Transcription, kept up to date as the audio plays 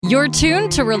You're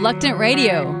tuned to Reluctant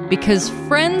Radio because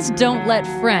friends don't let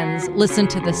friends listen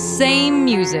to the same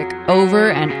music over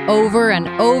and over and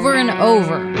over and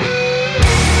over.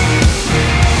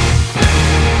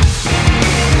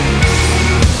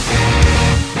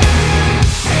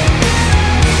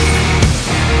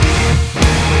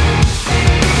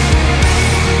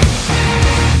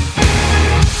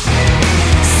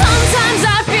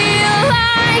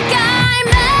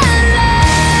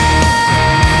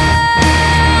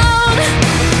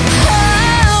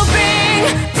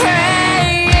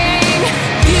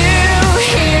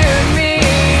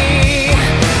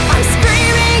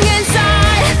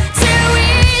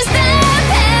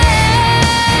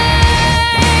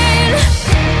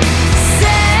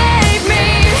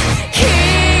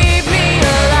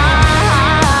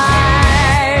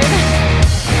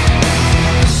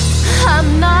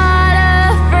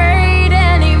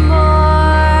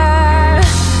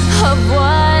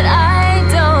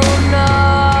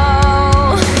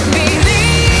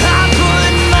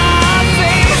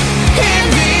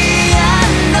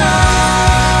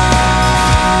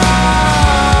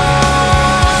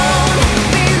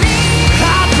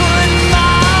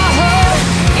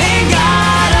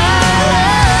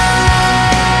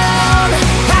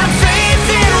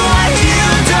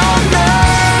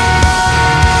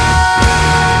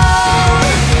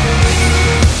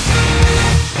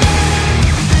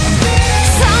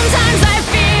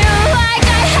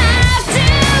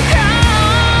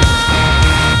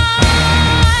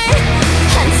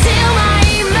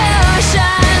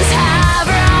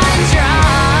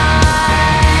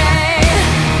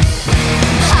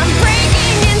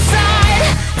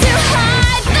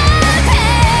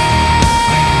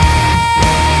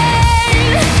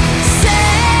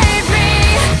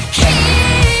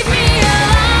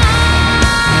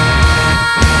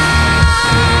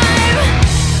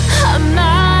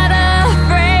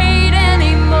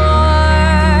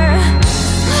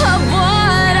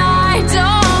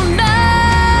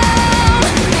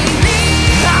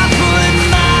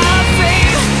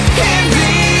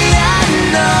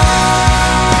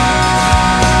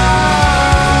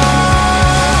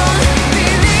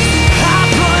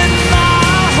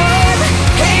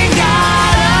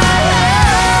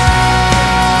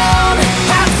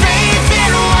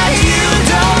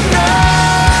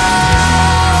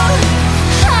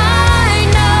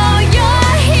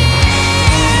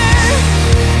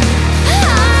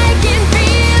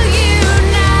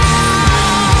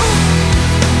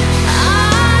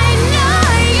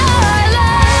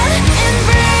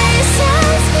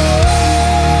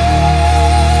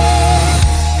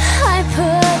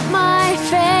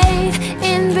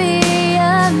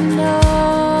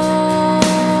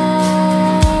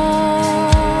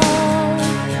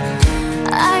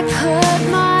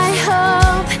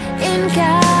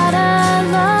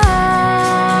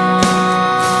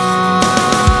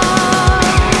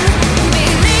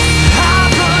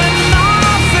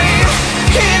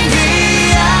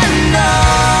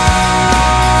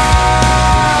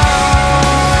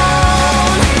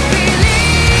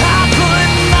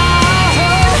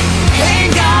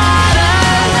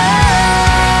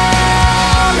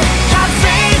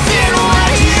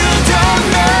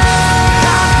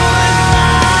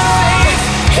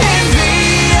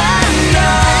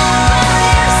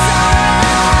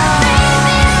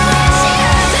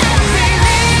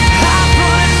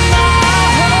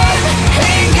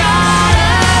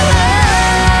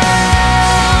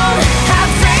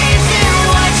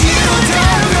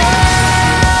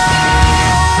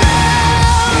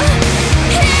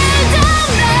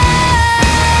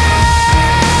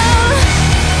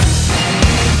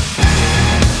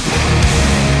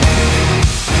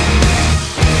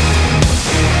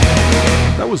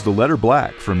 The Letter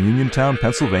Black from Uniontown,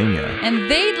 Pennsylvania. And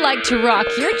they'd like to rock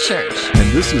your church.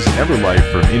 And this is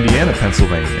Everlife from Indiana,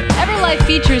 Pennsylvania. Everlife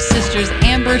features sisters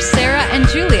Amber, Sarah, and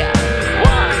Julia.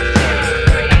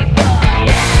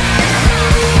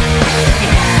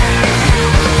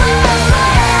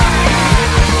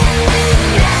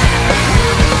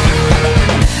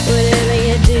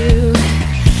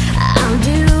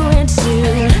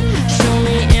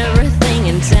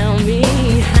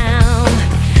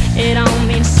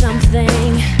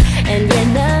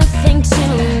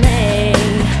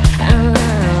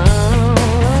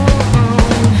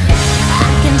 I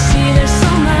can see there's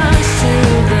so much to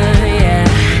the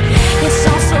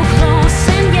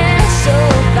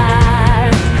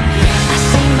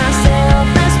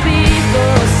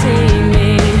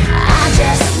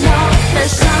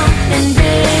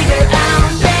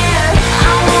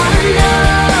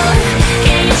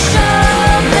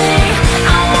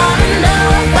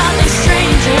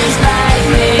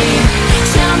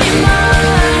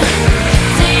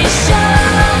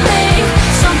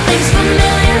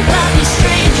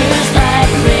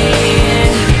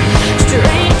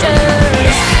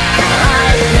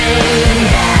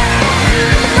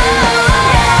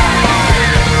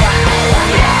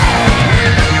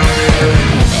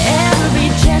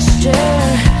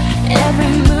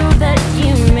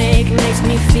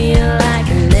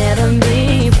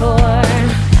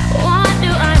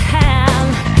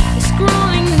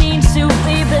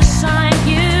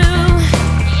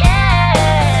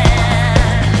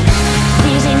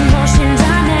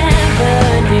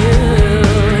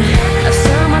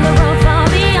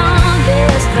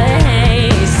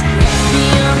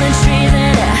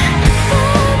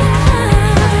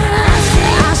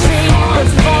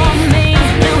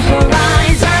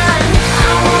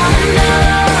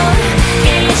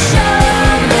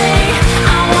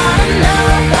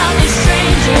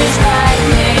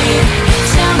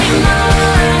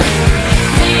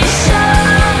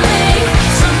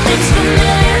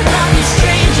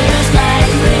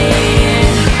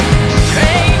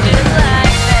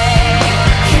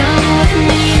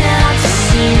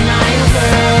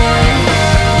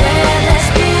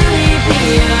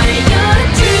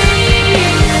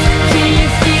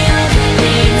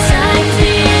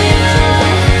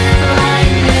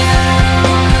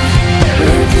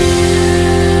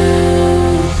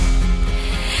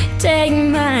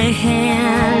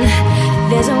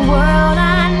There's a world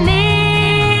I need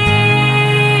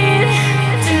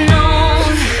to know.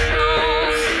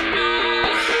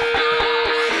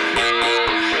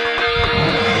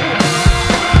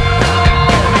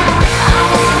 I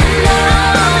wanna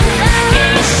know, can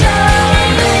you show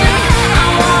me? I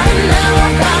wanna know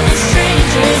about the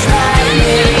strangers like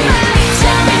me.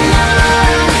 Tell me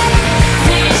more,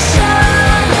 please show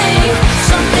me.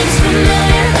 Something's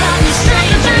familiar about the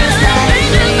strangers like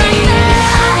me.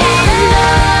 I wanna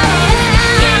know,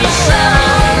 can you show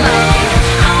me?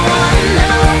 I wanna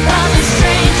know about the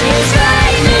strangers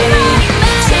like me.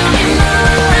 Tell me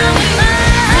more,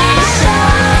 please show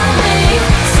me.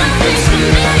 Something's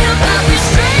familiar about the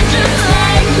strangers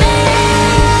like me.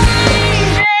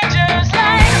 Strangers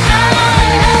like I wanna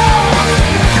know,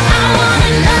 I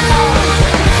wanna know.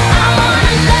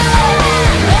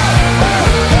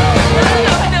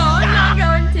 No, I'm not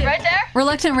going to. Right there?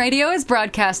 Reluctant Radio is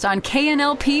broadcast on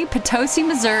KNLP Potosi,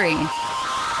 Missouri.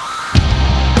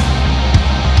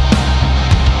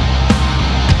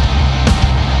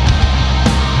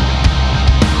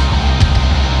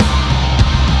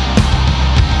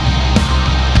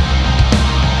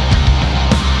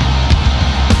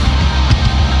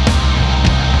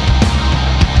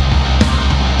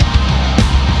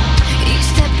 Each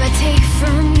step I take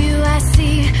from you, I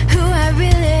see who I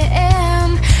really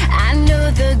am. I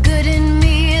know the good in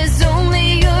me is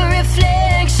only your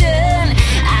reflection.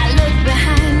 I look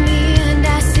behind me and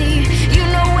I see you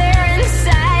nowhere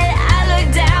inside. I look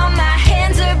down, my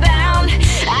hands are bound.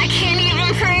 I can't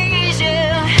even praise you.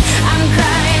 I'm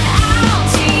crying out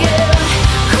to you.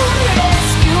 Come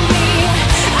rescue me.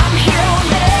 I'm here on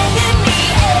begging me,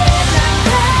 and I'm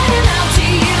crying out to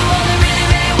you. All I really,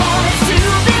 really want is to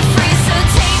be free. So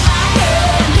take my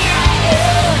hand, here I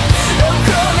am. Oh,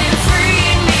 come and free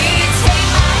me. Take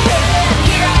my hand,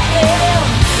 here I am.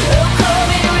 Oh, come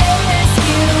and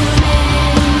rescue me.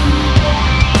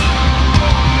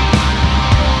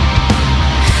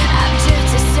 I've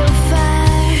drifted so far,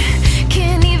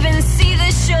 can't even see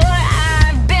the shore.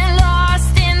 I've been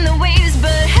lost in the waves,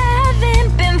 but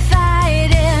haven't been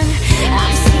fighting.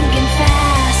 I'm sinking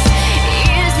fast.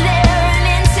 Is there an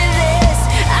end to this?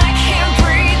 I can't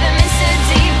breathe, I'm in so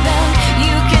deep, and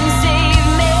you can save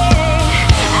me.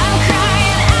 I'm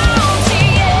crying out to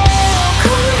you.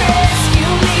 Come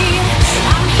rescue me.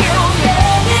 I'm here on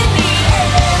begging me,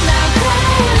 and I'm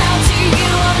crying out to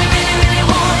you. All I really, really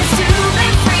want is to be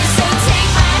free. So take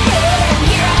my hand,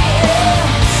 here I am.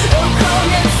 Oh, come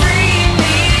and free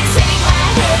me. Take my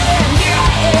hand, here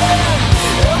I am.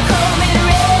 Oh, come and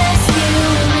rescue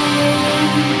me.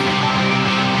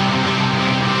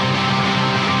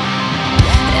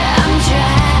 I'm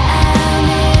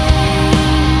drowning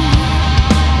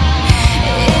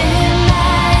in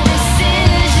my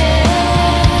decisions,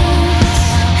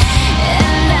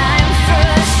 and I'm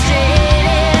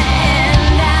frustrated,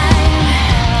 and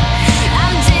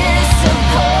I'm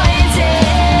disappointed.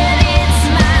 It's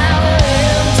my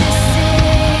world to see,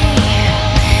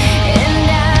 and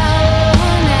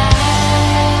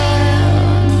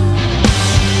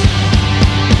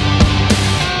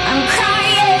I'm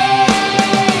crying.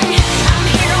 I'm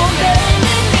here on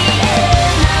bending me,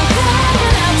 and I'm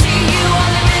crying out to you.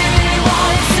 All I really, really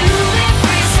want is to be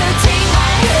free. So take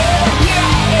my hand, here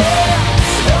I am.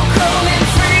 Oh, come and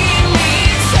free me.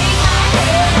 Take my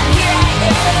hand, here I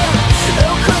am.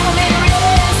 Oh, come and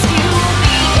rescue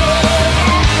me.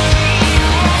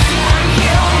 I'm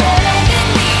here on bending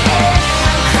me, and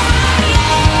I'm crying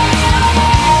out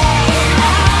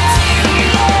to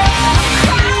you.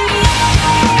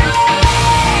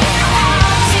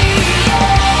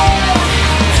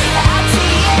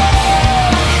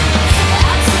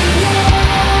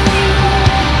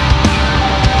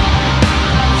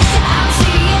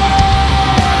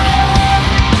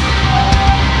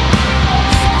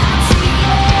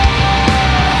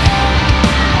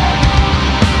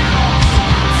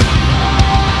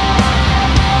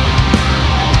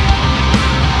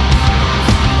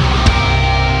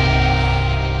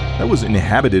 That was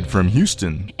Inhabited from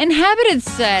Houston. Inhabited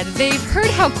said they've heard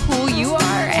how cool you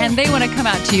are and they want to come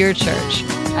out to your church.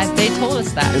 They told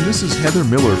us that. And this is Heather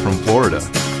Miller from Florida.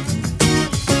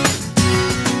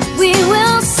 We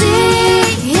will see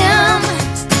him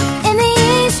in the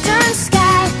eastern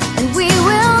sky, and we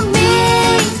will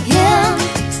meet him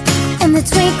in the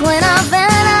twinkling of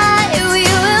an eye. We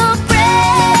will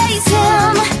praise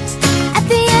him at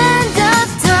the end of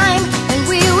time, and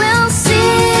we will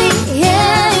see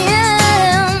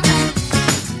him.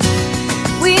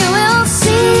 We will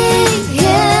see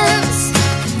his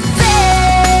face.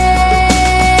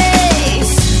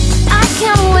 I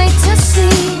can't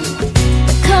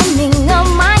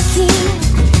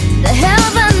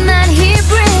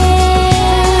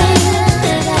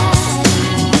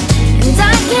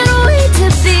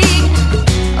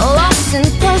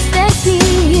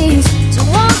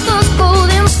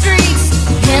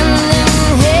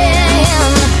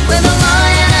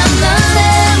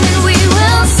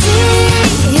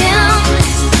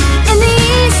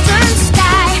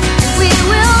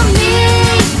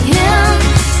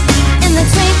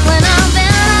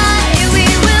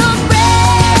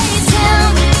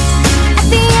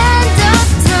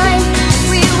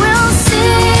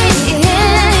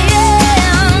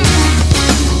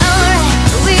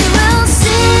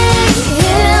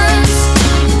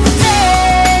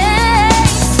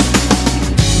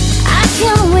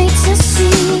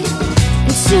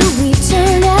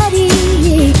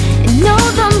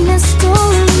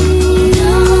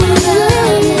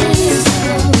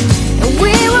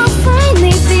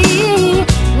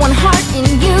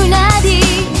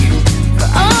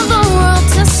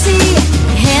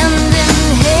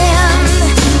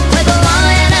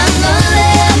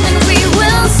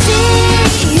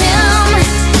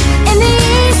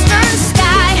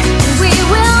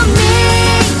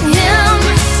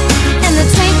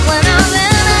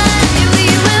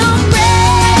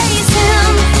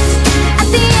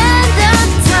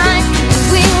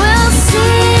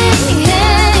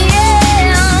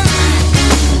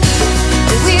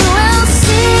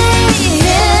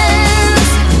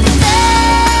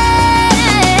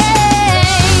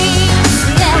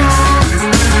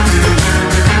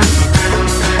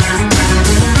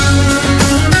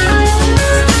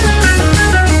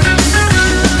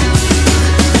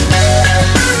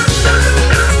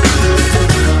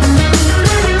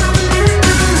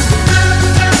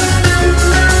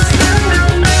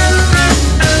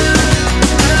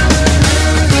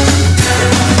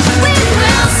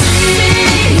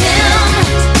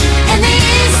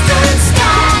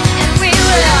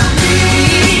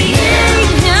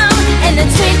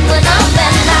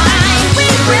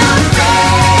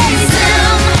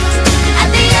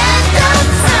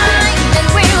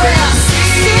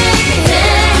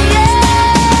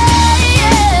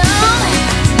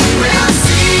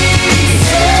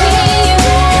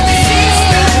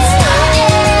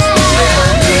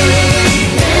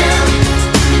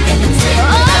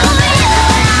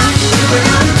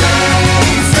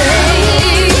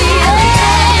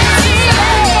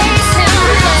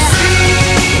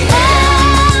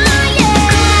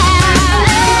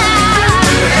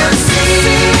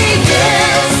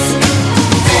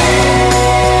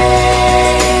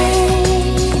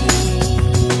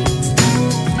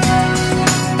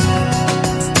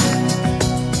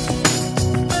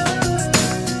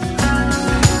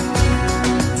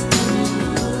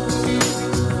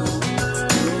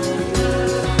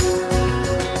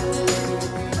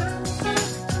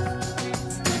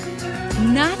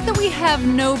Not that we have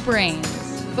no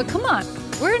brains, but come on,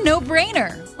 we're a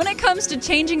no-brainer. When it comes to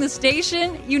changing the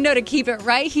station, you know to keep it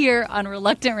right here on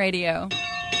Reluctant Radio.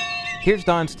 Here's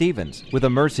Don Stevens with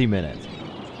a Mercy Minute.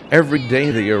 Every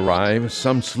day they arrive,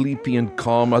 some sleepy and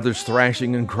calm, others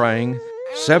thrashing and crying.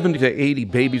 70 to 80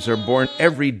 babies are born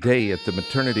every day at the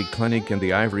maternity clinic in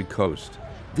the Ivory Coast.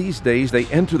 These days, they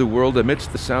enter the world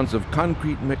amidst the sounds of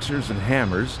concrete mixers and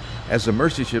hammers as the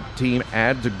Mercy Ship team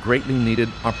adds a greatly needed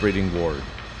operating ward.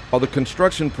 While the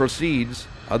construction proceeds,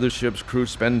 other ships'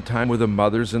 crews spend time with the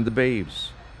mothers and the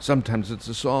babes. Sometimes it's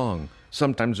a song,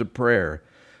 sometimes a prayer.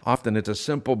 Often it's a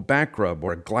simple back rub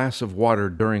or a glass of water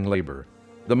during labor.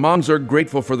 The moms are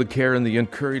grateful for the care and the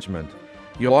encouragement.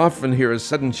 You'll often hear a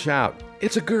sudden shout,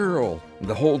 "It's a girl!" And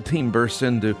the whole team bursts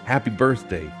into "Happy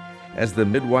Birthday" as the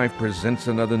midwife presents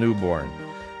another newborn.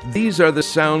 These are the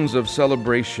sounds of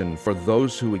celebration for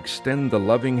those who extend the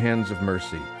loving hands of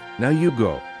mercy. Now you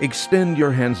go, extend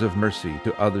your hands of mercy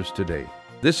to others today.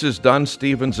 This is Don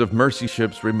Stevens of Mercy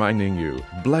Ships reminding you,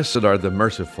 blessed are the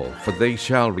merciful, for they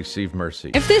shall receive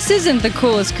mercy. If this isn't the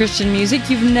coolest Christian music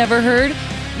you've never heard,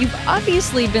 you've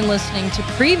obviously been listening to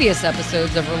previous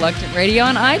episodes of Reluctant Radio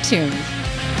on iTunes.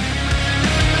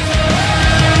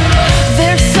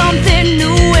 There's something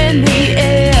new in the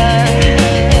air.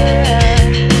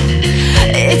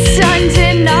 It's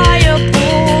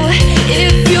undeniable.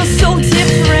 It feels so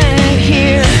different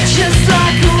here. Just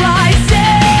like a rising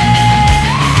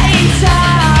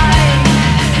tide.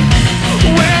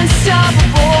 We're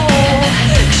unstoppable.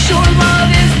 Sure love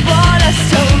has brought us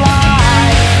to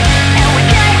life. And we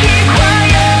can't keep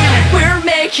quiet. We're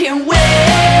making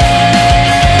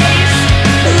waves.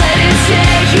 Let it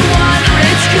take you under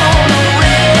its gonna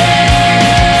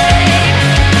rain.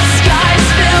 Skies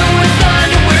filled with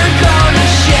thunder, we're gonna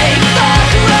shake the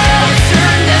clouds,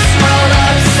 turn this world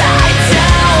upside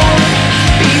down.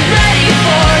 Be ready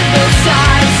for the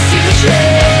tides to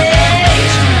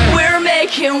change. We're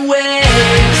making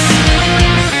waves.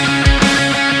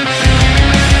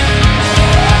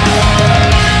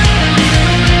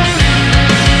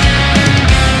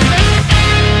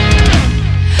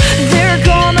 They're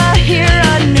gonna hear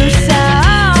a new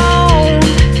sound.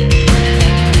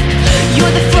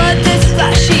 You're the flood that's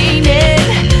flashing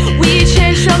in. We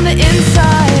change from the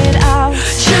inside out.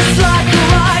 Just like a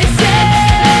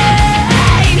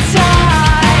rising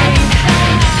tide.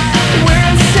 We're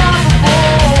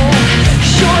unstoppable.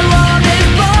 Sure love has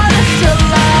brought us to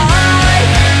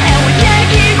life. And we can't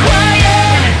keep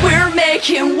quiet. We're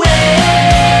making waves.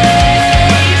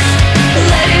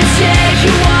 Let it take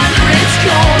you under its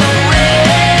gonna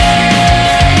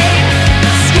rain.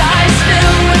 Skies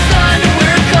filled with thunder,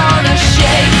 we're gonna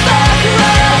shake the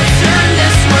clouds, turn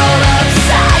this world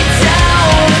upside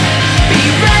down. Be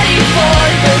ready for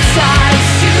the tides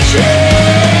to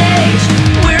change.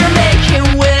 We're making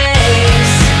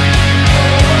waves.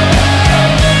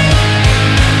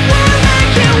 We're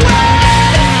making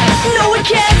waves. No, we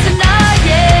can't deny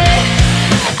it,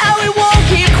 and we won't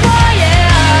keep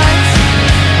quiet.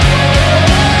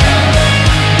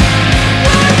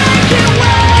 We're making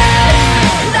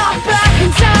waves. Not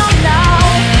backing down now.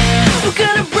 We're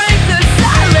gonna break the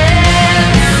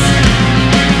silence.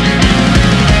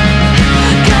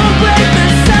 Gonna break the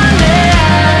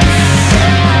silence.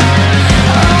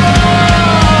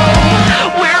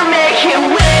 Oh, we're making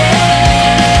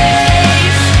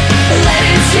waves. Let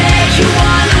it take you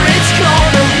under its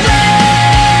gonna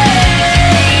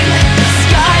rain.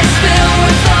 Skies filled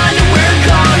with thunder, we're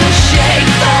gonna shake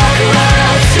the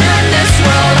clouds, turn this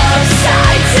world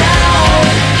upside down.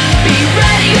 Be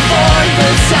ready for the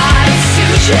tides to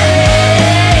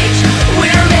change.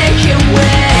 We're making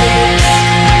waves.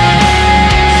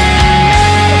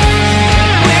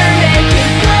 We're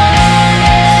making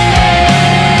waves.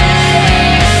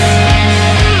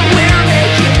 We're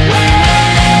making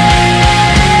waves.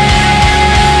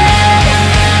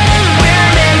 We're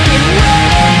making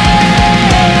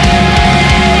waves.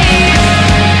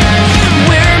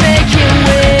 We're making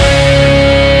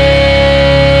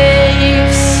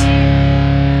waves.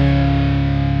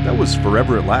 That was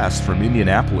Forever at Last from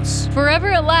Indianapolis.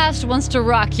 Forever at Last wants to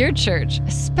rock your church,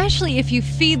 especially if you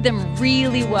feed them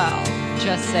really well.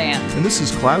 Just saying. And this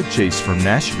is Cloud Chase from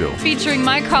Nashville. Featuring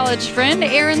my college friend,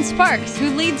 Aaron Sparks,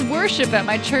 who leads worship at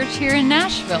my church here in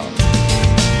Nashville.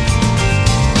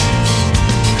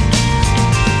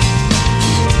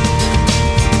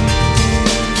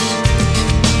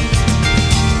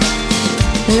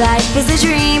 Life is a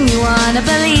dream, you wanna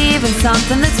believe in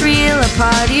something that's real, a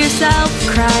part of yourself,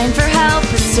 crying for help,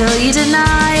 but still you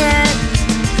deny it.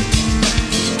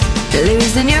 You're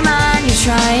losing your mind, you're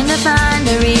trying to find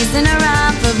a reason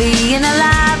around for being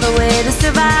alive, a way to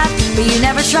survive. but you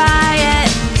never try it.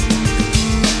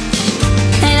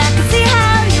 And I can see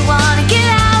how you wanna get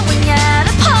out when yet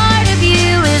a part of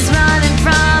you is running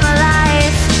from a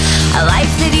life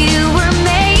that you were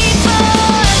made for.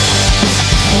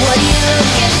 What are you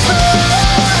looking for?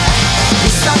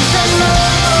 There's something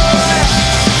more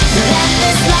than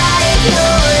this life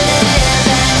you're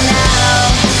living now.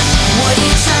 What are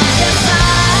you trying to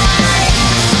find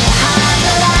behind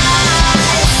the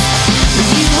lies?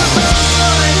 You were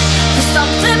born for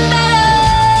something better,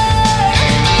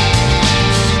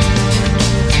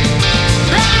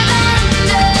 better than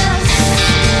this.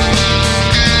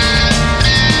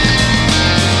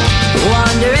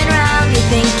 Wandering around, you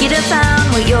think you'd have found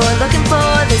what you're looking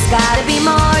for. There's gotta be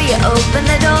more. You open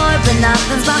the door, but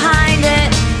nothing's behind it.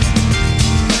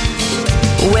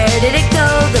 Where did it go?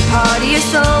 The part of your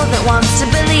soul that wants to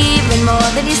believe in more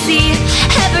than you see.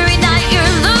 Every night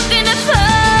you're looking to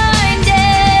find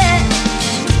it,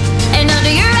 and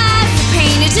under your eyes are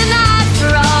painted tonight.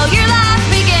 For all your life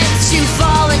begins to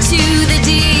fall into the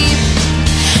deep,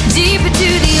 deep into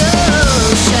the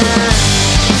ocean.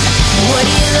 What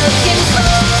are you looking for?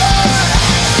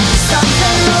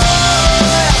 Something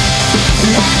more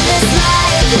than this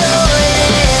life you're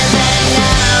living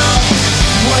now.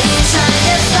 What are you trying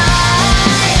to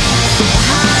find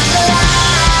behind the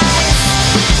lies?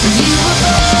 You were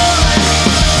born.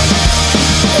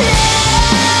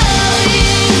 Love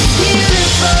is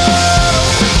beautiful.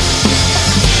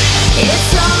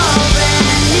 It's all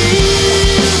brand new.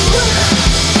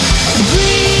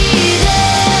 Breathing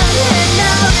and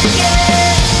out again.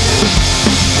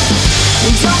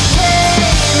 Don't play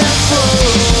the fool.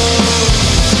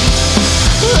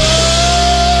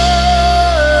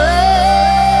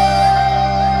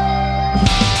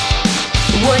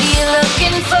 What are you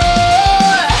looking for?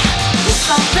 There's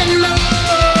something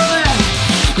more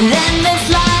than this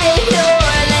life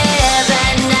you're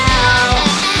living now.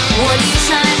 What are you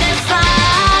trying to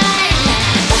find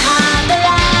behind the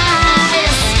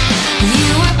lies? You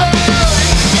were born.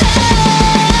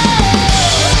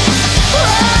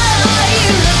 What are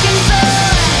you looking for?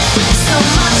 So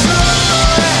much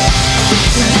more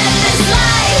than this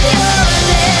life you're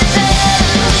living.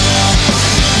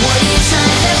 What are you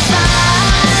trying to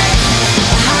find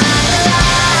behind the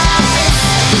lies?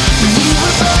 You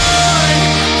were born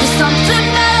for something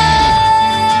better,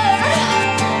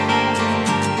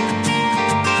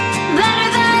 better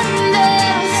than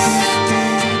this.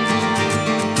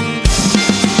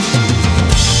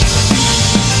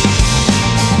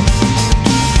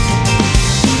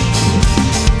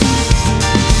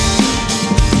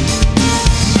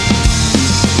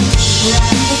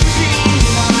 Life is a dream,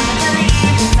 you wanna believe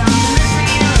in something that's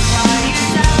real. It's part of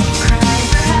yourself, cry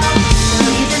for help, so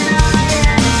you deny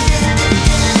it.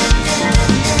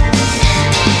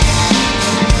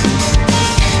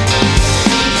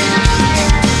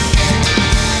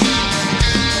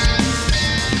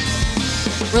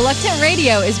 Reluctant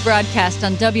Radio is broadcast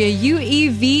on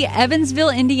WUEV Evansville,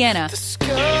 Indiana. The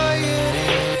sky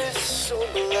it is so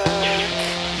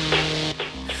black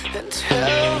and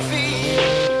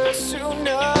heavier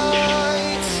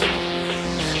tonight.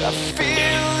 I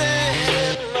feel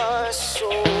it in my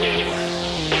soul,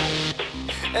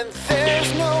 and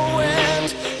there's no end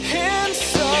in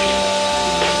sight.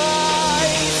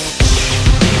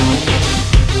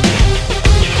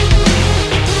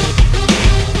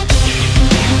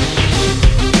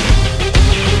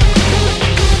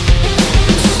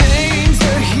 Say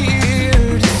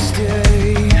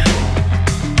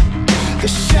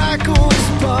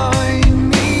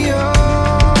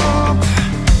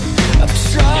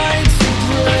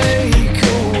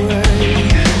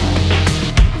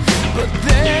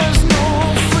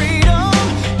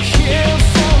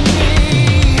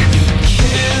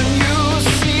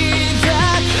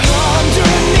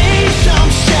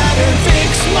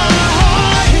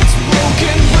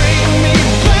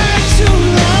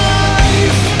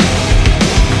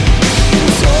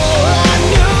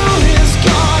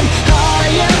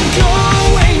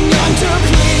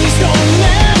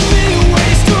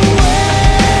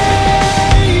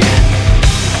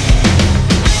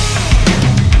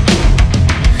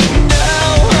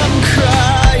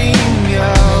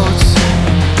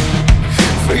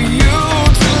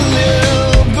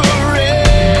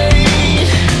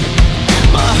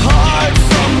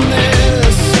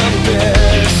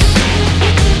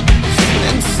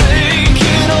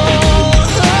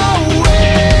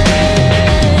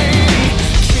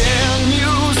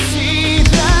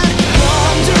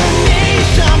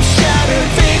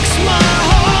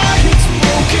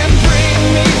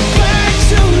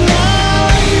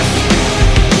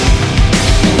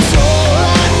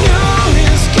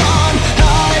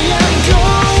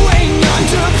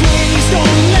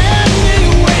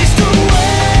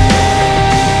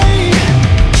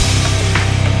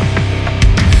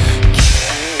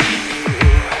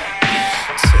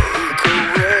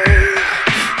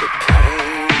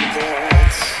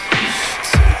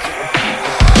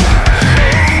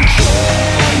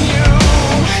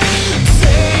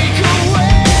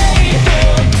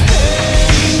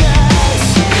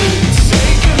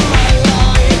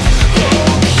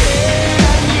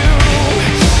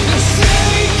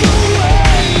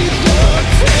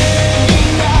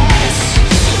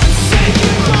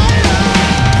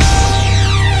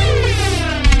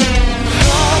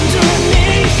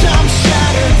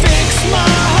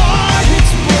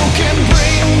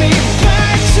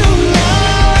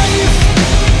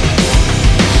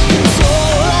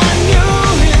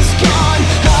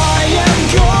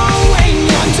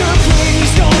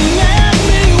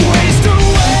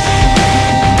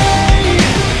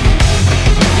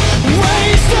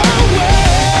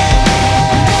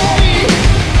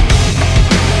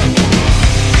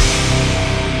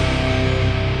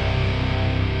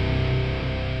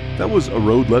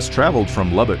road less traveled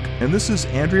from Lubbock, and this is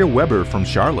Andrea Weber from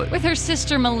Charlotte. With her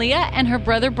sister Malia and her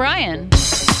brother Brian.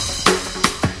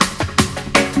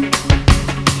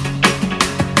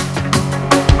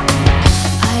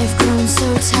 I've grown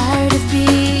so tired of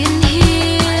being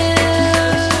here.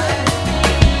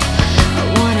 I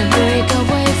wanna break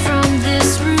away from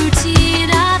this routine.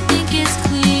 I think it's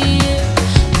clear.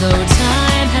 Though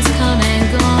time has come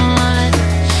and gone,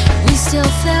 we still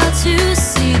fail to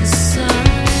see the sun.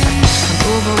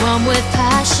 I'm overwhelmed with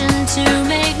passion to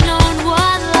make known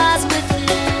what lies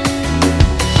within.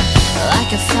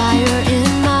 Like a fire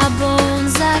in my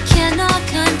bones, I cannot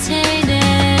contain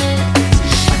it.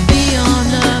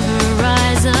 Beyond the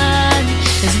horizon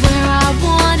is where I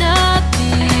wanna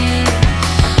be.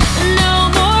 No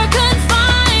more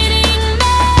confining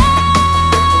me.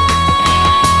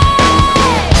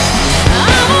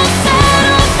 I won't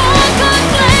settle for a good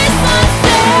place. I'll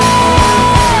stay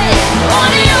on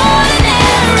the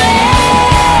ordinary.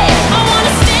 I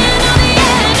wanna stand on the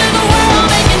edge of the world,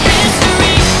 making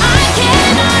history. I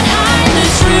cannot hide the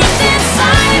truth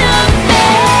inside of me.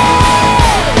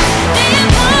 The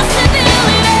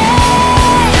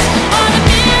impossibilities are the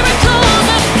miracles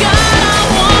of God I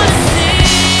wanna see.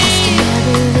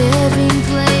 Every living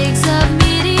plagues of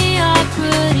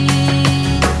mediocrity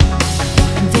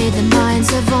invade the minds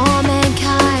of all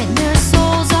mankind. Their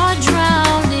souls are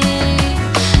drowning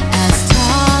as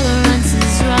tolerance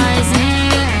is rising.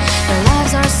 Their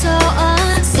lives are so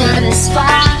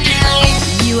unsatisfied.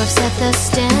 You have set the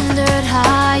standard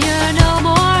higher, no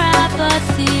more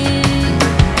apathy.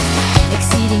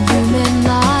 Exceeding human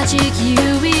logic, you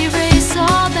erase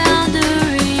all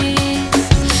boundaries.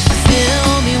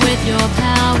 Fill me with your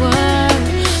power,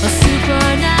 a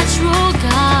supernatural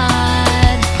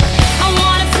God. I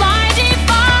wanna fly,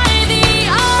 defy the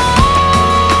odds.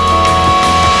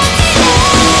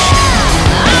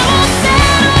 I won't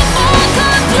settle for a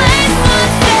good place.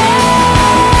 I'll stay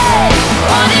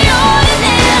on the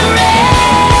ordinary.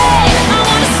 I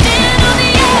wanna stand on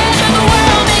the edge of the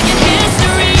world, making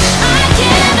history. I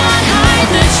cannot hide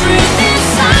the truth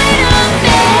inside of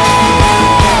me.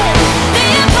 The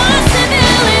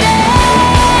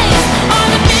impossibilities are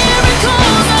the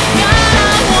miracles of God I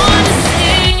wanna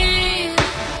see.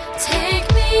 Take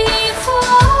me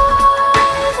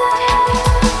farther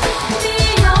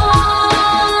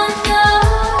beyond the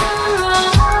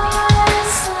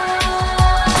horizon.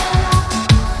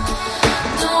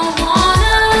 Don't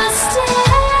wanna stay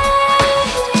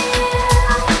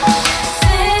here,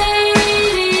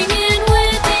 fading in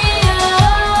with the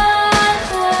others.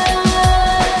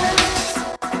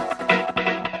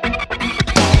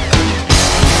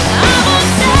 I won't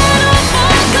settle for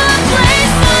a good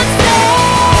place. I'll stay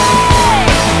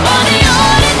on the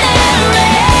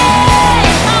ordinary.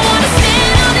 I wanna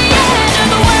stand on the edge of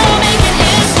the world, making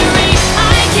history. I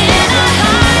cannot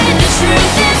hide the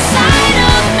truth inside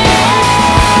of me.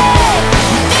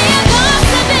 The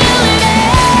impossibilities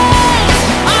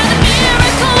are the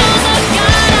miracles of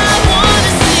God I wanna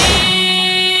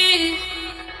see.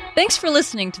 Thanks for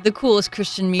listening to the coolest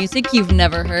Christian music you've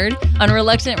never heard on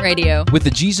Reluctant Radio. With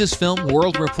the Jesus Film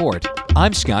World Report,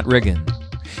 I'm Scott Riggin.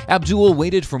 Abdul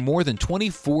waited for more than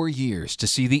 24 years to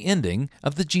see the ending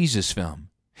of the Jesus film.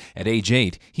 At age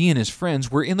 8, he and his friends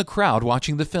were in the crowd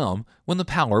watching the film when the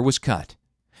power was cut.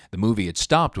 The movie had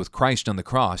stopped with Christ on the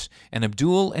cross, and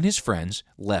Abdul and his friends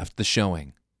left the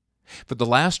showing. For the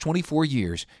last 24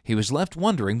 years, he was left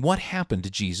wondering what happened to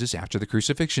Jesus after the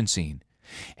crucifixion scene.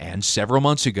 And several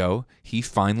months ago, he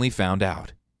finally found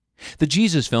out. The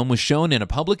Jesus film was shown in a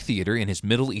public theater in his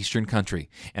Middle Eastern country,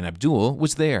 and Abdul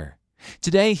was there.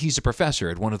 Today, he's a professor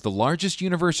at one of the largest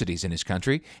universities in his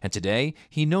country, and today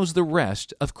he knows the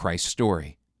rest of Christ's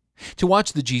story. To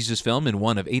watch the Jesus film in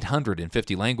one of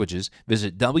 850 languages,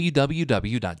 visit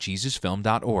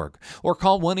www.jesusfilm.org or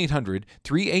call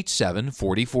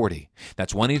 1-800-387-4040.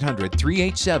 That's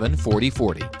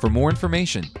 1-800-387-4040 for more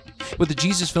information. With the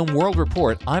Jesus Film World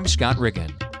Report, I'm Scott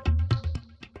Riggin.